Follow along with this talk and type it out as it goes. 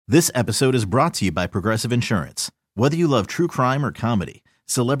This episode is brought to you by Progressive Insurance. Whether you love true crime or comedy,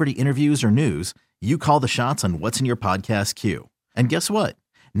 celebrity interviews or news, you call the shots on what's in your podcast queue. And guess what?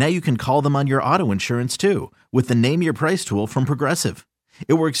 Now you can call them on your auto insurance too with the Name Your Price tool from Progressive.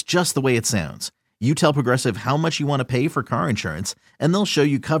 It works just the way it sounds. You tell Progressive how much you want to pay for car insurance, and they'll show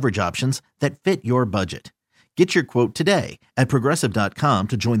you coverage options that fit your budget. Get your quote today at Progressive.com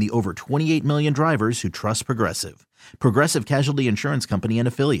to join the over 28 million drivers who trust Progressive. Progressive Casualty Insurance Company and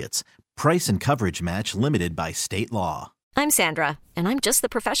Affiliates. Price and coverage match limited by state law. I'm Sandra, and I'm just the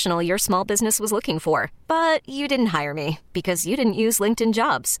professional your small business was looking for. But you didn't hire me because you didn't use LinkedIn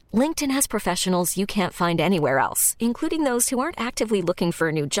Jobs. LinkedIn has professionals you can't find anywhere else, including those who aren't actively looking for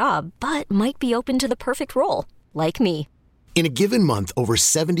a new job, but might be open to the perfect role, like me. In a given month, over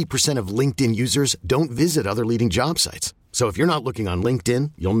 70% of LinkedIn users don't visit other leading job sites. So if you're not looking on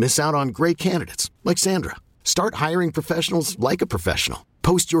LinkedIn, you'll miss out on great candidates like Sandra. Start hiring professionals like a professional.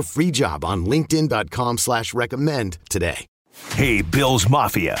 Post your free job on linkedin.com/recommend today. Hey, Bills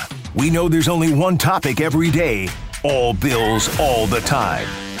Mafia. We know there's only one topic every day. All Bills, all the time.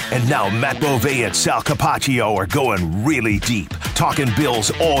 And now Matt Bove and Sal Capaccio are going really deep, talking Bills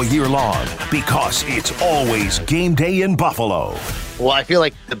all year long, because it's always game day in Buffalo. Well, I feel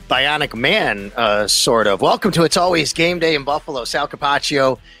like the Bionic Man, sort of. Welcome to It's Always Game Day in Buffalo. Sal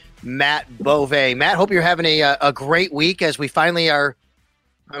Capaccio, Matt Bove. Matt, hope you're having a great week as we finally are.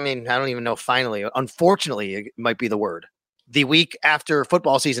 I mean, I don't even know finally. Unfortunately, it might be the word. The week after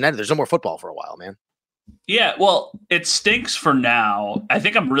football season ended, there's no more football for a while, man. Yeah, well, it stinks for now. I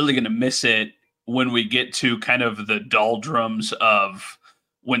think I'm really going to miss it when we get to kind of the doldrums of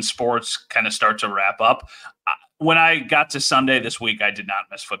when sports kind of start to wrap up. When I got to Sunday this week, I did not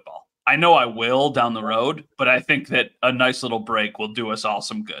miss football. I know I will down the road, but I think that a nice little break will do us all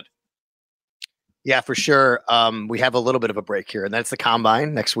some good. Yeah, for sure. We have a little bit of a break here, and that's the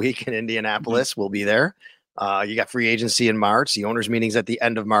Combine next week in Indianapolis. We'll be there. You got free agency in March, the owners' meetings at the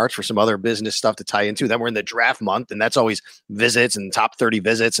end of March for some other business stuff to tie into. Then we're in the draft month, and that's always visits and top 30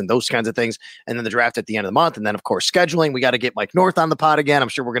 visits and those kinds of things. And then the draft at the end of the month. And then, of course, scheduling. We got to get Mike North on the pod again. I'm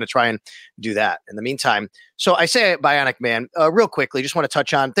sure we're going to try and do that in the meantime. So I say Bionic Man, real quickly, just want to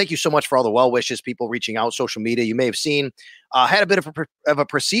touch on, thank you so much for all the well wishes, people reaching out, social media. You may have seen, had a bit of a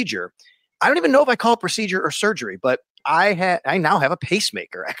procedure. I don't even know if I call it procedure or surgery, but I now have a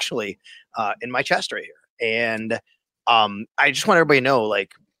pacemaker actually in my chest right here. And I just want everybody to know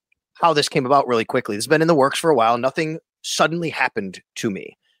like how this came about really quickly. This has been in the works for a while. Nothing suddenly happened to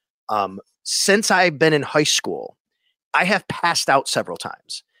me. Since I've been in high school, I have passed out several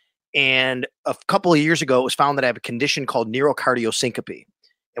times. And a couple of years ago, it was found that I have a condition called neurocardiosyncope.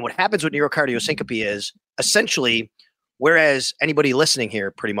 And what happens with neurocardiosyncope is essentially, whereas anybody listening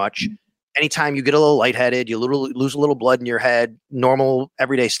here pretty much, anytime you get a little lightheaded, you lose a little blood in your head, normal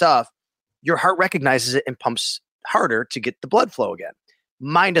everyday stuff, your heart recognizes it and pumps harder to get the blood flow again.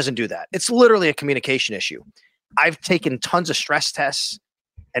 Mine doesn't do that. It's literally a communication issue. I've taken tons of stress tests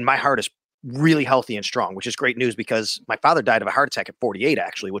and my heart is really healthy and strong, which is great news because my father died of a heart attack at 48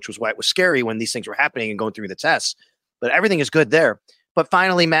 actually, which was why it was scary when these things were happening and going through the tests, but everything is good there. But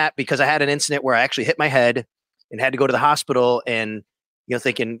finally, Matt, because I had an incident where I actually hit my head and had to go to the hospital and,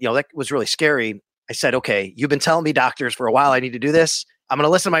 thinking, that was really scary. I said, okay, you've been telling me doctors for a while, I need to do this. I'm going to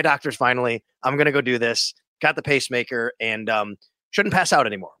listen to my doctors finally. I'm going to go do this. Got the pacemaker and shouldn't pass out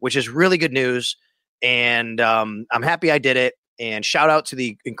anymore, which is really good news. And I'm happy I did it. And shout out to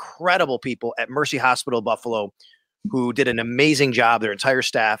the incredible people at Mercy Hospital Buffalo who did an amazing job, their entire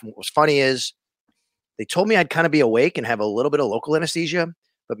staff. And what was funny is they told me I'd kind of be awake and have a little bit of local anesthesia.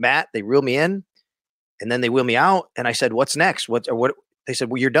 But Matt, they reeled me in and then they wheeled me out. And I said, what's next? What? They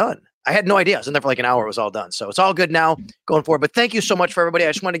said, well, you're done. I had no idea. I was in there for like an hour. It was all done. So it's all good now going forward. But thank you so much for everybody.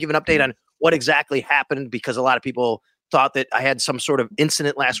 I just want to give an update on what exactly happened because a lot of people thought that I had some sort of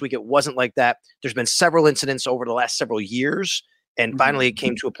incident last week. It wasn't like that. There's been several incidents over the last several years. And finally, it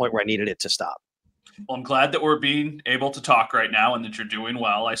came to a point where I needed it to stop. Well, I'm glad that we're being able to talk right now and that you're doing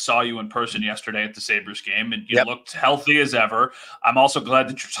well. I saw you in person yesterday at the Sabres game, and you looked healthy as ever. I'm also glad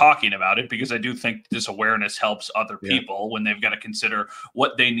that you're talking about it because I do think this awareness helps other people when they've got to consider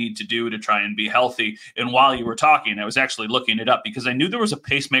what they need to do to try and be healthy. And while you were talking, I was actually looking it up because I knew there was a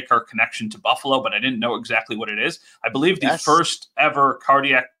pacemaker connection to Buffalo, but I didn't know exactly what it is. I believe the first ever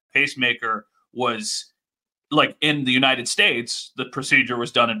cardiac pacemaker was like in the United States, the procedure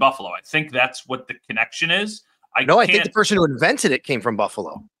was done in Buffalo. I think that's what the connection is. I think the person who invented it came from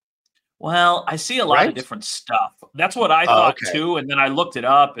Buffalo. Well, I see a lot of different stuff. That's what I thought too. And then I looked it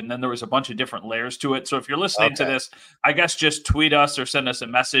up, and then there was a bunch of different layers to it. So if you're listening to this, I guess just tweet us or send us a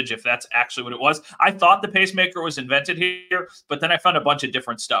message if that's actually what it was. I thought the pacemaker was invented here, but then I found a bunch of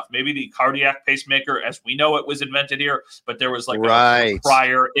different stuff. Maybe the cardiac pacemaker, as we know it, was invented here, but there was like a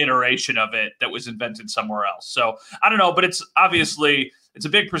prior iteration of it that was invented somewhere else. So I don't know, but it's obviously it's a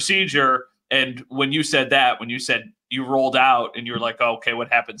big procedure. And when you said you rolled out and you're like, oh, okay, what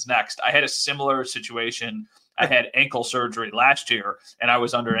happens next? I had a similar situation. I had ankle surgery last year and I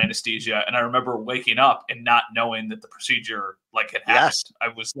was under anesthesia. And I remember waking up and not knowing that the procedure like had happened. Yes. I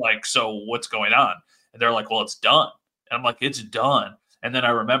was like, so what's going on? And they're like, well, it's done. And I'm like, it's done. And then I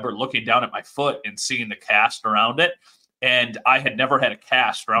remember looking down at my foot and seeing the cast around it. And I had never had a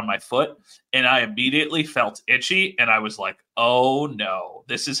cast around my foot. And I immediately felt itchy. And I was like, oh, no,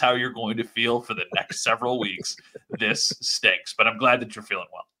 this is how you're going to feel for the next several weeks. This stinks. But I'm glad that you're feeling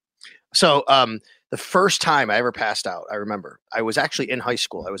well. So the first time I ever passed out, I remember I was actually in high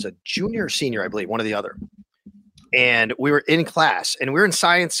school. I was a junior or senior, I believe, one or the other. And we were in class and we were in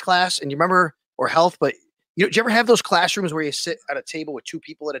science class. And you remember, or health, but did you ever have those classrooms where you sit at a table with two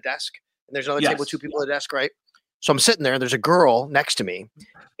people at a desk and there's another table with two people at a desk, right? So I'm sitting there and there's a girl next to me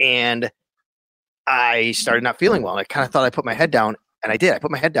and I started not feeling well. And I kind of thought I put my head down, and I did. I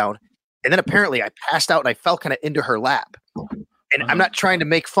put my head down and then apparently I passed out and I fell kind of into her lap. And I'm not trying to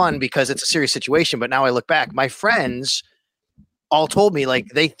make fun because it's a serious situation, but now I look back, my friends all told me like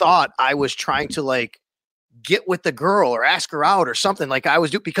they thought I was trying to like get with the girl or ask her out or something like I was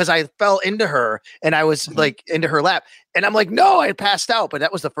doing because I fell into her and I was like into her lap. And I'm like, no, I had passed out. But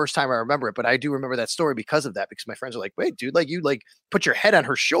that was the first time I remember it. But I do remember that story because of that, because my friends were like, wait, dude, like you like put your head on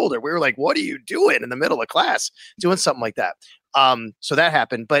her shoulder. We were like, what are you doing in the middle of class doing something like that? So that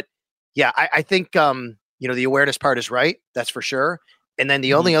happened. But yeah, I think, the awareness part is right. That's for sure. And then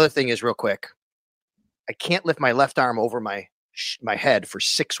the only other thing is real quick. I can't lift my left arm over my head for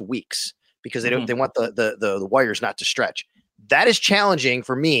 6 weeks. Because they want the wires not to stretch. That is challenging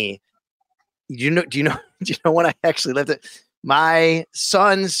for me. Do you know when I actually lifted? My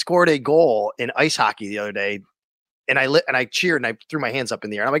son scored a goal in ice hockey the other day, and I cheered and I threw my hands up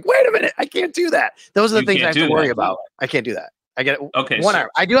in the air. And I'm like, wait a minute, I can't do that. Those are the things I have to worry about. I can't do that. I get one arm.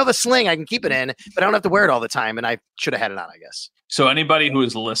 I do have a sling. I can keep it in, but I don't have to wear it all the time. And I should have had it on, I guess. So anybody who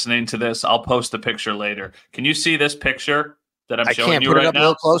is listening to this, I'll post a picture later. Can you see this picture that I'm showing can't you put right it up now? A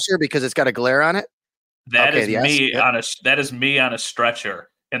little closer because it's got a glare on it. That is me on a stretcher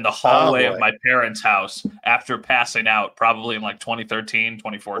in the hallway of my parents' house after passing out, probably in like 2013,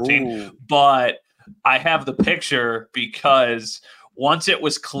 2014. Ooh. But I have the picture because once it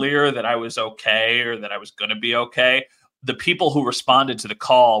was clear that I was okay or that I was going to be okay, the people who responded to the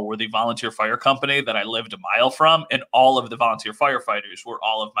call were the volunteer fire company that I lived a mile from, and all of the volunteer firefighters were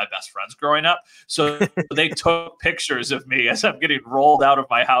all of my best friends growing up. So they took pictures of me as I'm getting rolled out of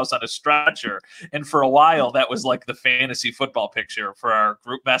my house on a stretcher. And for a while, that was like the fantasy football picture for our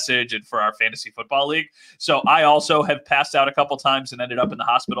group message and for our fantasy football league. So I also have passed out a couple times and ended up in the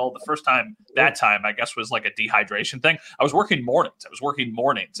hospital. The first time, I guess, was like a dehydration thing. I was working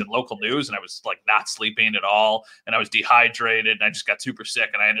mornings in local news, and I was like not sleeping at all. And I was dehydrated and I just got super sick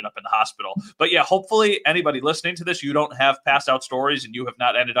and I ended up in the hospital. But yeah, hopefully anybody listening to this, you don't have passed out stories and you have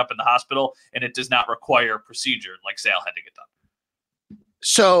not ended up in the hospital, and it does not require procedure like Sal had to get done.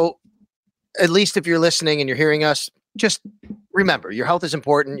 So at least if you're listening and you're hearing us, just remember your health is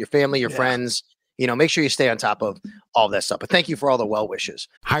important, your family, your friends, make sure you stay on top of all that stuff. But thank you for all the well wishes.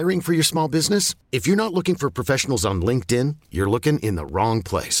 Hiring for your small business? If you're not looking for professionals on LinkedIn, you're looking in the wrong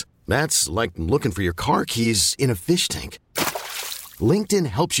place. That's like looking for your car keys in a fish tank. LinkedIn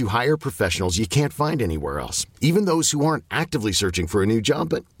helps you hire professionals you can't find anywhere else, even those who aren't actively searching for a new job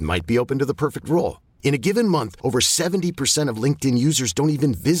but might be open to the perfect role. In a given month, over 70% of LinkedIn users don't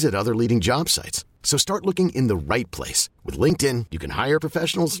even visit other leading job sites. So start looking in the right place. With LinkedIn, you can hire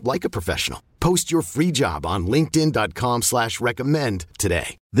professionals like a professional. Post your free job on linkedin.com/recommend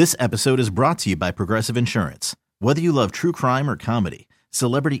today. This episode is brought to you by Progressive Insurance. Whether you love true crime or comedy,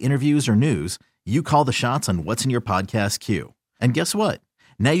 celebrity interviews or news, you call the shots on what's in your podcast queue. And guess what?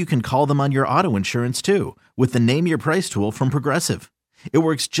 Now you can call them on your auto insurance too with the Name Your Price tool from Progressive. It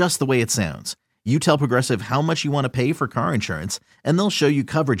works just the way it sounds. You tell Progressive how much you want to pay for car insurance, and they'll show you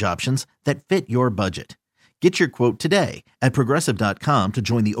coverage options that fit your budget. Get your quote today at Progressive.com to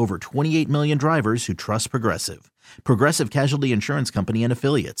join the over 28 million drivers who trust Progressive. Progressive Casualty Insurance Company and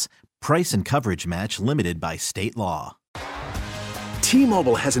Affiliates. Price and coverage match limited by state law.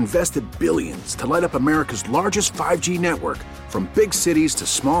 T-Mobile has invested billions to light up America's largest 5G network, from big cities to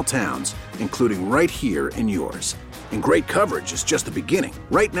small towns, including right here in yours. And great coverage is just the beginning.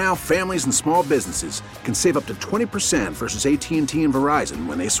 Right now, families and small businesses can save up to 20% versus AT&T and Verizon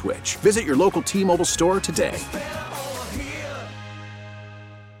when they switch. Visit your local T-Mobile store today.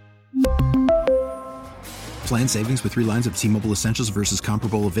 Plan savings with 3 lines of T-Mobile Essentials versus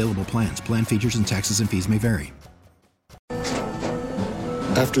comparable available plans. Plan features and taxes and fees may vary.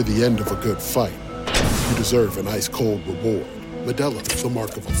 After the end of a good fight, you deserve an ice-cold reward. Modelo is the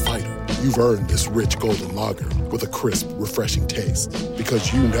mark of a fighter. You've earned this rich golden lager with a crisp, refreshing taste.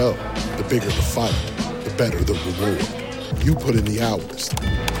 Because you know, the bigger the fight, the better the reward. You put in the hours,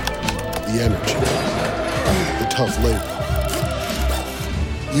 the energy, the tough labor.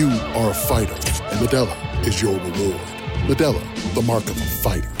 You are a fighter, and Modelo is your reward. Modelo, the mark of a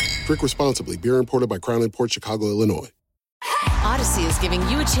fighter. Drink responsibly. Beer imported by Crown Imports, Chicago, Illinois. Odyssey is giving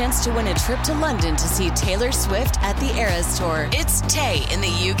you a chance to win a trip to London to see Taylor Swift at the Eras Tour. It's Tay in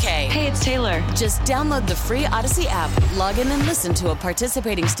the UK. Hey, it's Taylor. Just download the free Odyssey app, log in and listen to a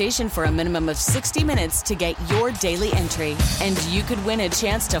participating station for a minimum of 60 minutes to get your daily entry. And you could win a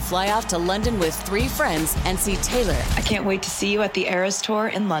chance to fly off to London with 3 friends and see Taylor. I can't wait to see you at the Eras Tour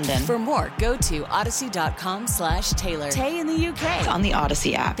in London. For more, go to odyssey.com/Taylor. Tay in the UK. It's on the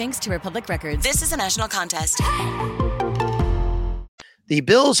Odyssey app. Thanks to Republic Records. This is a national contest. The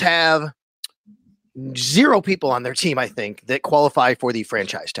Bills have 0 people on their team, I think, that qualify for the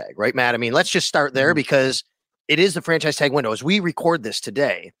franchise tag, right, Matt? I mean, let's just start there because it is the franchise tag window. As we record this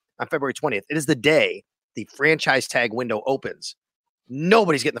today on February 20th, it is the day the franchise tag window opens.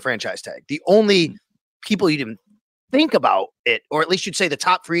 Nobody's getting the franchise tag. The only people you didn't think about it, or at least you'd say the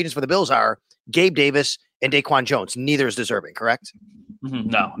top free agents for the Bills are Gabe Davis and Daquan Jones. Neither is deserving, correct?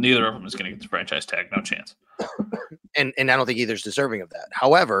 No, neither of them is going to get the franchise tag. No chance. And I don't think either is deserving of that.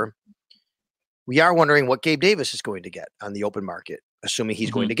 However, we are wondering what Gabe Davis is going to get on the open market, assuming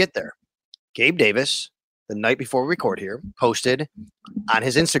he's going to get there. Gabe Davis, the night before we record here, posted on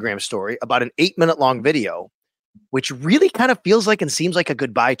his Instagram story about an 8-minute long video, which really kind of feels like and seems like a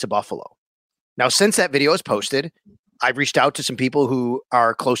goodbye to Buffalo. Now, since that video is posted, I've reached out to some people who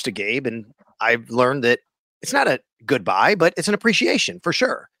are close to Gabe, and I've learned that it's not a goodbye, but it's an appreciation for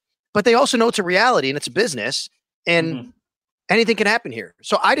sure. But they also know it's a reality and it's a business, and anything can happen here.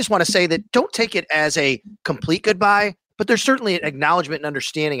 So I just want to say that don't take it as a complete goodbye, but there's certainly an acknowledgement and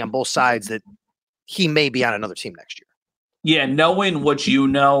understanding on both sides that he may be on another team next year. Yeah, knowing what you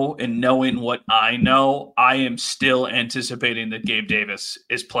know and knowing what I know, I am still anticipating that Gabe Davis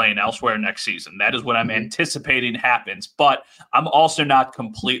is playing elsewhere next season. That is what I'm anticipating happens. But I'm also not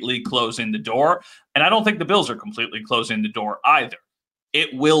completely closing the door. And I don't think the Bills are completely closing the door either.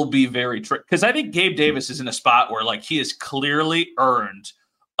 It will be very tricky because I think Gabe Davis is in a spot where he has clearly earned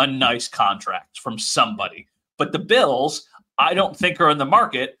a nice contract from somebody. But the Bills, I don't think are in the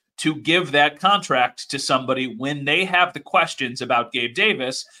market to give that contract to somebody when they have the questions about Gabe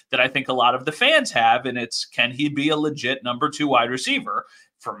Davis that I think a lot of the fans have. And it's, can he be a legit number 2 wide receiver?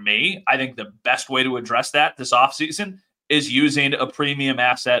 For me, I think the best way to address that this offseason is using a premium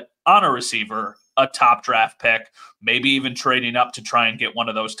asset on a receiver, a top draft pick, maybe even trading up to try and get one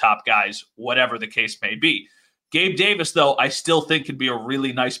of those top guys, whatever the case may be. Gabe Davis, though, I still think could be a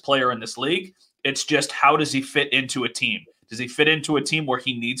really nice player in this league. It's just, how does he fit into a team? Does he fit into a team where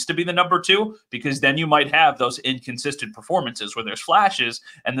he needs to be the number 2? Because then you might have those inconsistent performances where there's flashes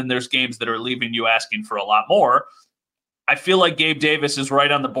and then there's games that are leaving you asking for a lot more. I feel like Gabe Davis is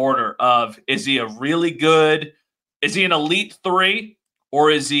right on the border of, is he a really good, is he an elite 3 or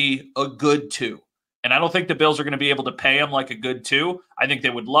is he a good 2? And I don't think the Bills are going to be able to pay him like a good 2. I think they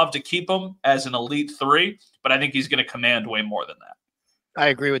would love to keep him as an elite 3, but I think he's going to command way more than that. I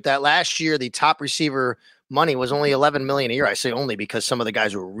agree with that. Last year, the top receiver money was only $11 million a year. I say only because some of the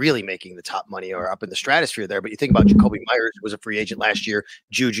guys who were really making the top money are up in the stratosphere there. But you think about Jacoby Myers, who was a free agent last year,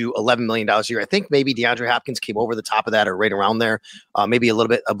 Juju, $11 million a year. I think maybe DeAndre Hopkins came over the top of that or right around there, maybe a little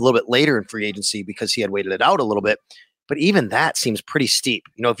bit later in free agency because he had waited it out a little bit. But even that seems pretty steep.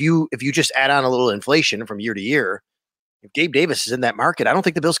 You know, if you just add on a little inflation from year to year, if Gabe Davis is in that market, I don't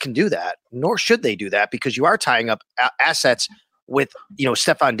think the Bills can do that, nor should they do that, because you are tying up assets with,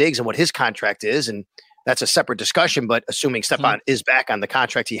 Stephon Diggs and what his contract is. And that's a separate discussion. But assuming Stephon is back on the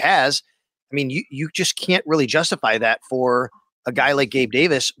contract he has, I mean, you just can't really justify that for a guy like Gabe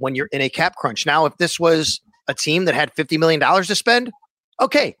Davis when you're in a cap crunch. Now, if this was a team that had $50 million to spend,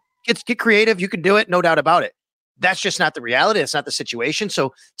 okay, get creative. You can do it. No doubt about it. That's just not the reality. It's not the situation.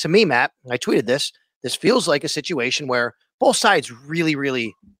 So to me, Matt, I tweeted this feels like a situation where both sides really,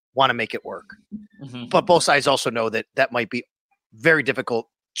 really want to make it work. But both sides also know that might be very difficult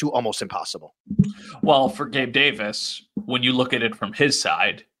to almost impossible. Well, for Gabe Davis, when you look at it from his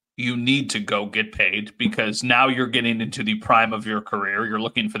side, you need to go get paid because now you're getting into the prime of your career. You're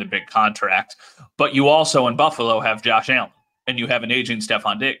looking for the big contract, but you also in Buffalo have Josh Allen and you have an aging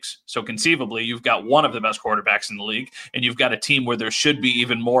Stephon Diggs. So conceivably, you've got one of the best quarterbacks in the league, and you've got a team where there should be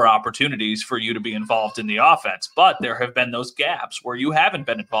even more opportunities for you to be involved in the offense. But there have been those gaps where you haven't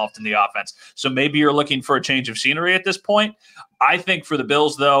been involved in the offense. So maybe you're looking for a change of scenery at this point. I think for the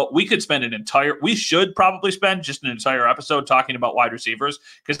Bills, though, we should probably spend just an entire episode talking about wide receivers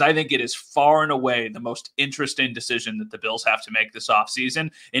because I think it is far and away the most interesting decision that the Bills have to make this offseason.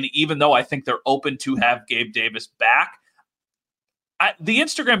 And even though I think they're open to have Gabe Davis back, the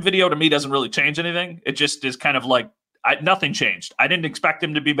Instagram video to me doesn't really change anything. It just is kind of like nothing changed. I didn't expect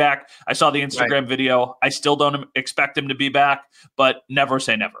him to be back. I saw the Instagram video. I still don't expect him to be back, but never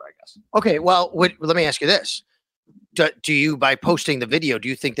say never, I guess. Okay, well, let me ask you this. Do you, by posting the video, do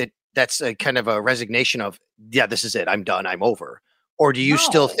you think that that's a kind of a resignation of, yeah, this is it, I'm done, I'm over? Or do you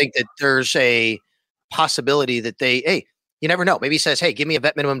still think that there's a possibility that you never know. Maybe he says, hey, give me a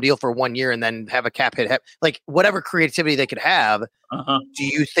vet minimum deal for 1 year and then have a cap hit. Like whatever creativity they could have, do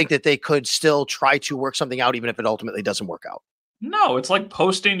you think that they could still try to work something out even if it ultimately doesn't work out? No, it's like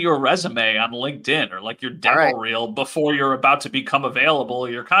posting your resume on LinkedIn or like your demo reel before you're about to become available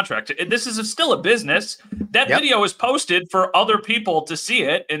your contract. This is still a business. That video is posted for other people to see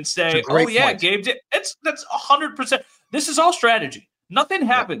it and say, oh, yeah, point. Gabe, that's 100%. This is all strategy. Nothing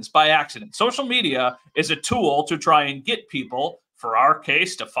happens by accident. Social media is a tool to try and get people, for our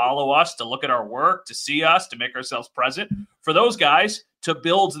case, to follow us, to look at our work, to see us, to make ourselves present. For those guys, to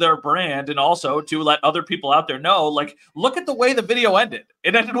build their brand and also to let other people out there know, like, look at the way the video ended.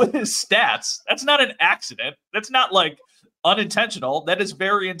 It ended with his stats. That's not an accident. That's not like unintentional. That is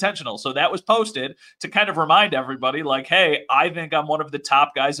very intentional. So that was posted to kind of remind everybody like, hey, I think I'm one of the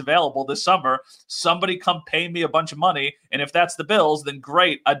top guys available this summer. Somebody come pay me a bunch of money. And if that's the Bills, then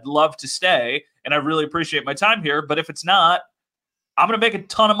great. I'd love to stay. And I really appreciate my time here. But if it's not, I'm going to make a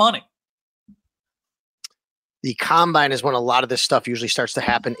ton of money. The combine is when a lot of this stuff usually starts to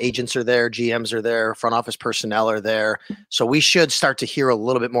happen. Agents are there, GMs are there, front office personnel are there. So we should start to hear a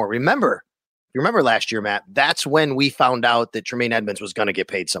little bit more. You remember last year, Matt, that's when we found out that Tremaine Edmunds was going to get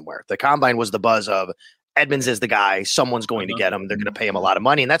paid somewhere. The combine was the buzz of Edmunds is the guy. Someone's going to get him. They're going to pay him a lot of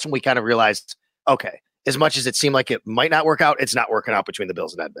money. And that's when we kind of realized, okay, as much as it seemed like it might not work out, it's not working out between the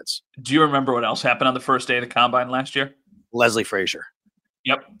Bills and Edmunds. Do you remember what else happened on the first day of the combine last year? Leslie Frazier.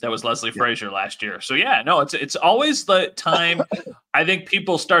 Yep, that was Leslie Frazier last year. So yeah, no, it's always the time I think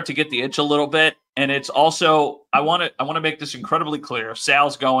people start to get the itch a little bit, and it's also I want to make this incredibly clear.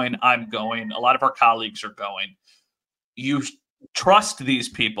 Sal's going, I'm going, a lot of our colleagues are going. You trust these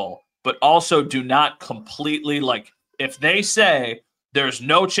people, but also do not completely if they say there's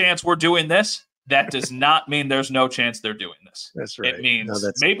no chance we're doing this, that does not mean there's no chance they're doing this. That's right. It means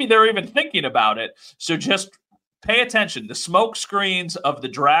maybe they're even thinking about it. So just pay attention. The smoke screens of the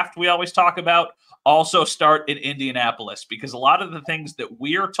draft we always talk about also start in Indianapolis because a lot of the things that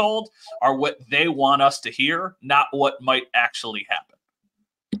we are told are what they want us to hear, not what might actually happen.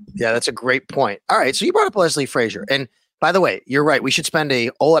 Yeah, that's a great point. All right, so you brought up Leslie Frazier. And by the way, you're right. We should spend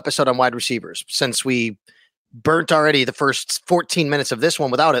a whole episode on wide receivers. Since we burnt already the first 14 minutes of this one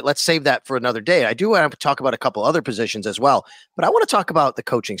without it, let's save that for another day. I do want to talk about a couple other positions as well, but I want to talk about the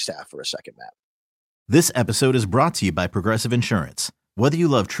coaching staff for a second, Matt. This episode is brought to you by Progressive Insurance. Whether you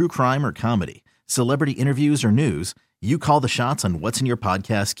love true crime or comedy, celebrity interviews or news, you call the shots on what's in your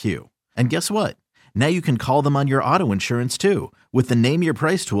podcast queue. And guess what? Now you can call them on your auto insurance too with the Name Your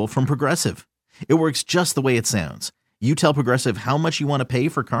Price tool from Progressive. It works just the way it sounds. You tell Progressive how much you want to pay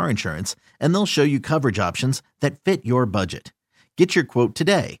for car insurance, and they'll show you coverage options that fit your budget. Get your quote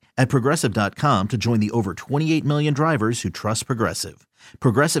today at Progressive.com to join the over 28 million drivers who trust Progressive.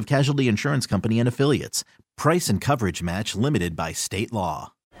 Progressive Casualty Insurance Company and Affiliates. Price and coverage match limited by state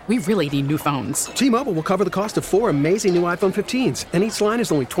law. We really need new phones. T-Mobile will cover the cost of 4 amazing new iPhone 15s, and each line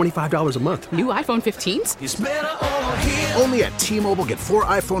is only $25 a month. New iPhone 15s? It's better over here. Only at T-Mobile, get 4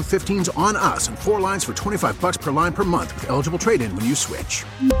 iPhone 15s on us and 4 lines for $25 per line per month with eligible trade-in when you switch.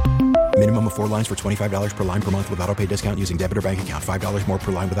 Minimum of 4 lines for $25 per line per month with autopay discount using debit or bank account. $5 more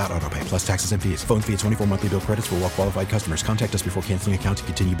per line without autopay, plus taxes and fees. Phone fee at 24 monthly bill credits for well-qualified customers. Contact us before canceling account to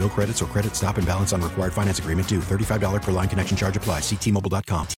continue bill credits or credit stop and balance on required finance agreement due. $35 per line connection charge applies. See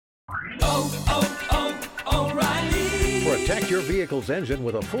T-Mobile.com. O'Reilly. For a Protect your vehicle's engine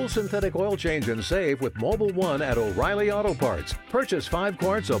with a full synthetic oil change and save with Mobile One at O'Reilly Auto Parts. Purchase 5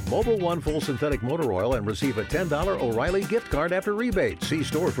 quarts of Mobile One full synthetic motor oil and receive a $10 O'Reilly gift card after rebate. See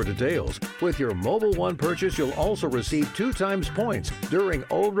store for details. With your Mobile One purchase, you'll also receive 2 times points during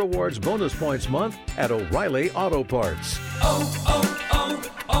O Rewards Bonus Points Month at O'Reilly Auto Parts.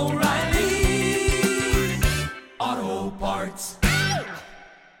 O'Reilly Auto Parts.